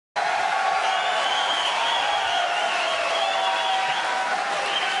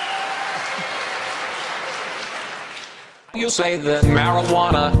You say that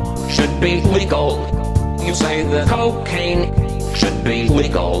marijuana should be legal. You say that cocaine should be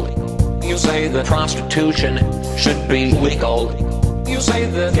legal. You say that prostitution should be legal. You say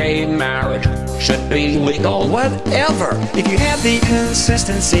that gay marriage should be legal. Whatever. If you have the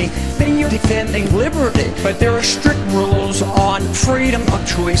consistency, then you're defending liberty. But there are strict rules on freedom of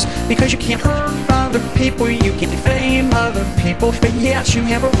choice, because you can't hurt other people, you can't defame other people. But yes, you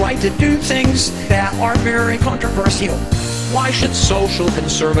have a right to do things that are very controversial. Why should social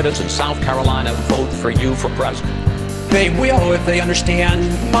conservatives in South Carolina vote for you for president? They will if they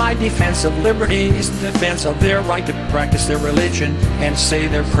understand my defense of liberty is the defense of their right to practice their religion and say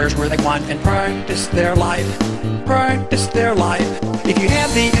their prayers where they want and practice their life. Practice their life. If you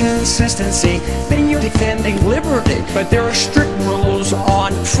have the consistency, then you're defending liberty. But there are strict rules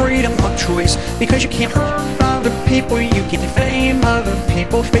on freedom of choice, because you can't hurt other people, you can't defame other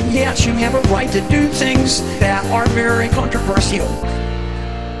people. But yes, you have a right to do things that are very controversial.